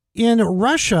In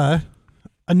Russia,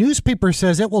 a newspaper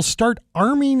says it will start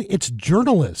arming its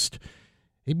journalists.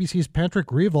 ABC's Patrick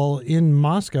Revel in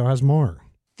Moscow has more.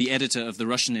 The editor of the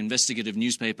Russian investigative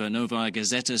newspaper Novaya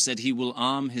Gazeta said he will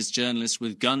arm his journalists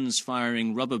with guns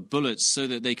firing rubber bullets so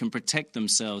that they can protect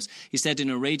themselves. He said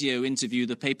in a radio interview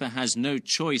the paper has no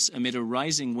choice amid a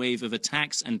rising wave of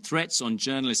attacks and threats on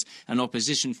journalists and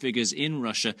opposition figures in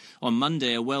Russia. On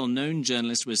Monday, a well-known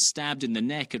journalist was stabbed in the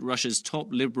neck at Russia's top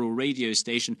liberal radio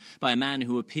station by a man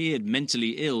who appeared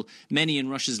mentally ill. Many in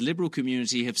Russia's liberal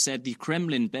community have said the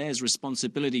Kremlin bears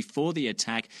responsibility for the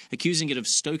attack, accusing it of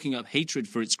stoking up hatred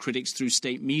for its critics through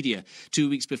state media. 2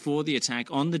 weeks before the attack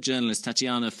on the journalist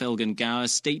Tatiana Felgengauer,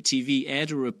 state TV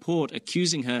aired a report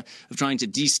accusing her of trying to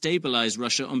destabilize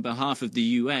Russia on behalf of the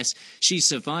US. She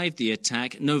survived the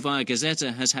attack. Novaya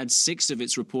Gazeta has had 6 of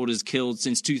its reporters killed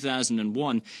since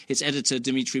 2001. Its editor,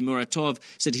 Dmitry Muratov,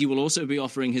 said he will also be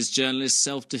offering his journalists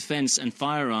self-defense and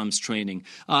firearms training.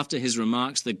 After his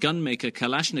remarks, the gunmaker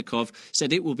Kalashnikov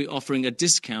said it will be offering a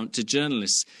discount to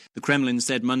journalists. The Kremlin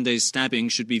said Monday's stabbing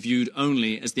should be viewed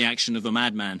only as the action of a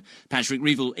madman. Patrick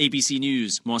Revel, ABC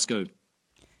News, Moscow.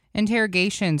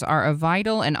 Interrogations are a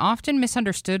vital and often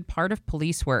misunderstood part of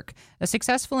police work. A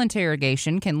successful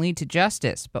interrogation can lead to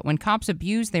justice, but when cops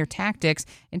abuse their tactics,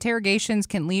 interrogations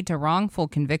can lead to wrongful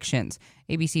convictions.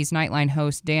 ABC's Nightline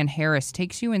host Dan Harris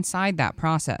takes you inside that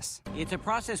process. It's a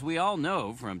process we all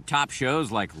know from top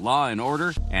shows like Law and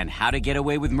Order and How to Get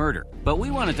Away with Murder. But we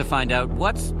wanted to find out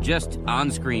what's just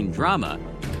on-screen drama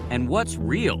and what's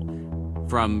real.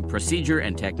 From procedure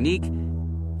and technique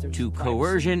to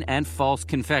coercion and false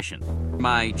confession.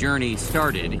 My journey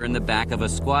started in the back of a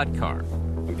squad car.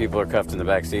 When people are cuffed in the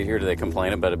back seat here, do they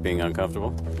complain about it being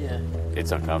uncomfortable? Yeah.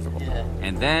 It's uncomfortable. Yeah.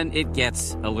 And then it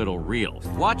gets a little real.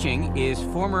 Watching is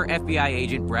former FBI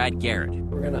agent Brad Garrett.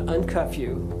 We're going to uncuff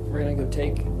you. We're going to go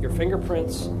take your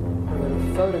fingerprints. We're going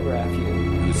to photograph you.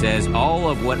 Who says all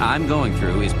of what I'm going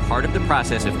through is part of the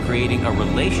process of creating a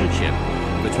relationship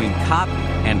between cop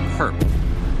and perp.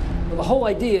 The whole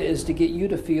idea is to get you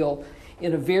to feel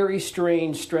in a very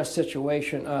strange stress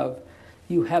situation of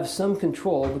you have some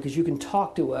control because you can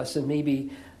talk to us and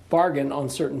maybe bargain on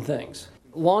certain things.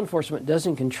 Law enforcement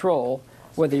doesn't control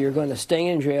whether you're going to stay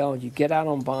in jail, you get out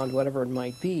on bond, whatever it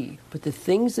might be. But the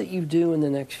things that you do in the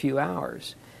next few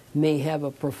hours may have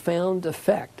a profound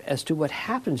effect as to what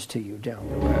happens to you down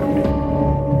the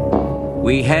road.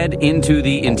 We head into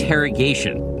the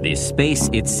interrogation, the space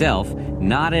itself,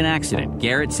 not an accident.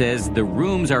 Garrett says the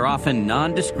rooms are often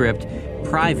nondescript,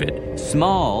 private,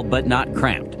 small, but not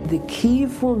cramped. The key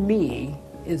for me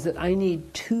is that I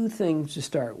need 2 things to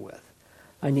start with.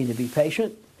 I need to be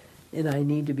patient, and I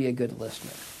need to be a good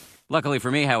listener. Luckily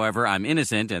for me, however, I'm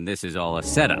innocent, and this is all a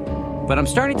setup. But I'm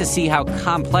starting to see how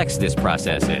complex this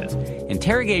process is.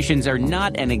 Interrogations are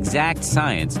not an exact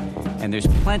science, and there's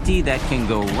plenty that can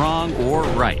go wrong or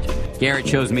right. Garrett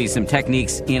shows me some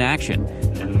techniques in action.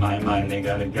 In my mind, they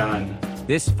got a gun.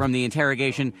 This from the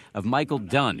interrogation of Michael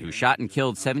Dunn, who shot and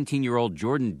killed 17-year-old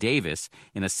Jordan Davis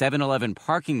in a 7-Eleven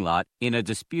parking lot in a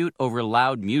dispute over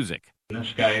loud music.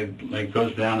 This guy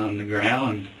goes down on the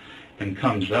ground and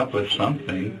comes up with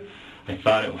something. I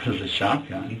thought it was a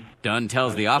shotgun. Dunn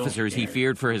tells the officers he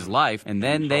feared for his life, and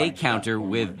then they counter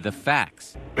with the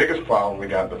facts. Biggest problem we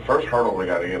got, the first hurdle we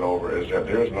got to get over is that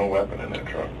there is no weapon in that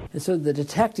truck. And so the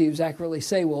detectives accurately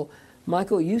say, well,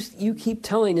 Michael, you keep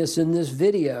telling us in this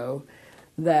video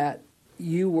that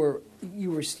you were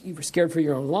scared for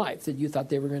your own life, that you thought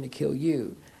they were going to kill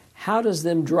you. How does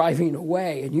them driving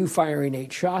away and you firing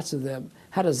 8 shots of them,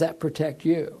 how does that protect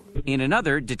you? In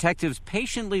another, detectives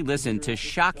patiently listen to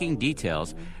shocking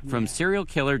details from serial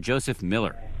killer Joseph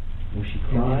Miller. Was she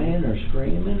crying or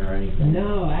screaming or anything?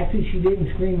 No, actually she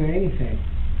didn't scream or anything.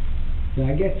 So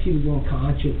I guess she was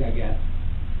unconscious, I guess.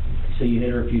 So you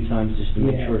hit her a few times just to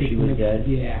make sure she was dead?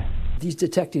 Yeah. These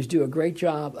detectives do a great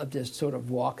job of just sort of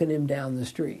walking him down the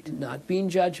street, not being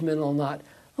judgmental, not,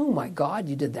 oh my God,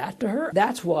 you did that to her?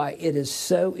 That's why it is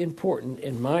so important,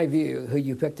 in my view, who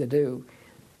you pick to do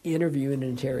interview and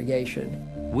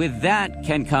interrogation. With that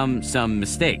can come some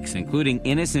mistakes, including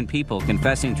innocent people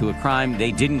confessing to a crime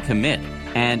they didn't commit.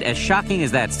 And as shocking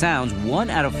as that sounds, 1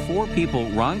 out of 4 people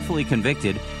wrongfully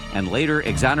convicted and later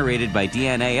exonerated by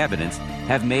DNA evidence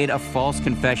have made a false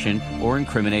confession or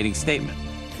incriminating statement.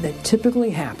 That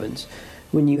typically happens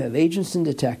when you have agents and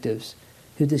detectives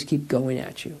who just keep going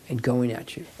at you and going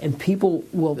at you. And people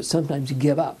will sometimes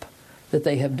give up that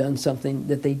they have done something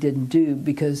that they didn't do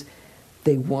because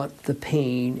they want the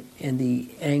pain and the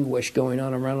anguish going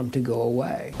on around them to go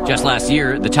away. Just last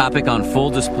year, the topic on full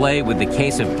display with the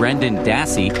case of Brendan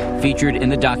Dassey featured in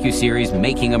the docuseries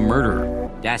Making a Murderer.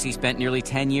 Dassey spent nearly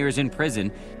 10 years in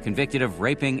prison, convicted of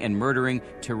raping and murdering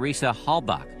Teresa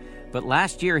Halbach. But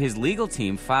last year, his legal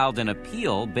team filed an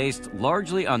appeal based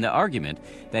largely on the argument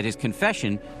that his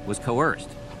confession was coerced.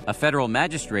 A federal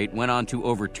magistrate went on to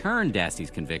overturn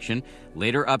Dassey's conviction,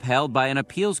 later upheld by an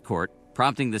appeals court,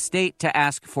 prompting the state to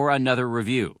ask for another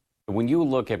review. When you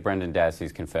look at Brendan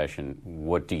Dassey's confession,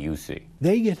 what do you see?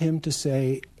 They get him to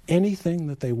say anything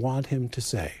that they want him to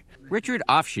say. Richard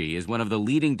Offshee is one of the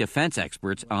leading defense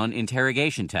experts on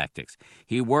interrogation tactics.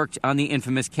 He worked on the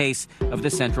infamous case of the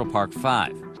Central Park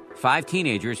Five. 5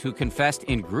 teenagers who confessed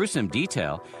in gruesome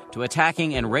detail to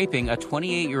attacking and raping a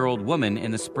 28-year-old woman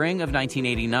in the spring of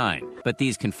 1989. But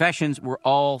these confessions were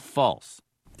all false.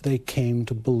 They came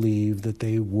to believe that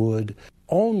they would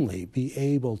only be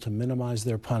able to minimize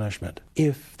their punishment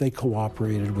if they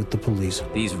cooperated with the police.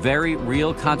 These very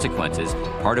real consequences,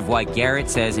 part of why Garrett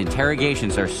says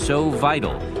interrogations are so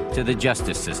vital to the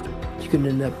justice system. You can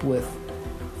end up with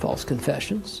false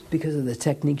confessions because of the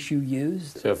techniques you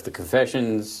used. So if the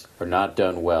confessions are not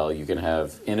done well, you can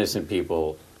have innocent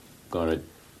people going to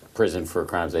prison for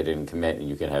crimes they didn't commit, and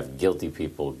you can have guilty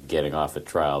people getting off at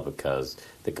trial because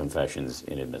the confession's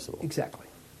inadmissible. Exactly.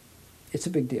 It's a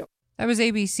big deal. That was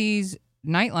ABC's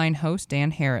Nightline host,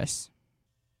 Dan Harris.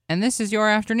 And this is your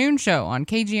afternoon show on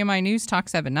KGMI News Talk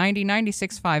 790,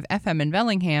 96.5 FM in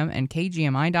Bellingham, and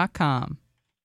KGMI.com.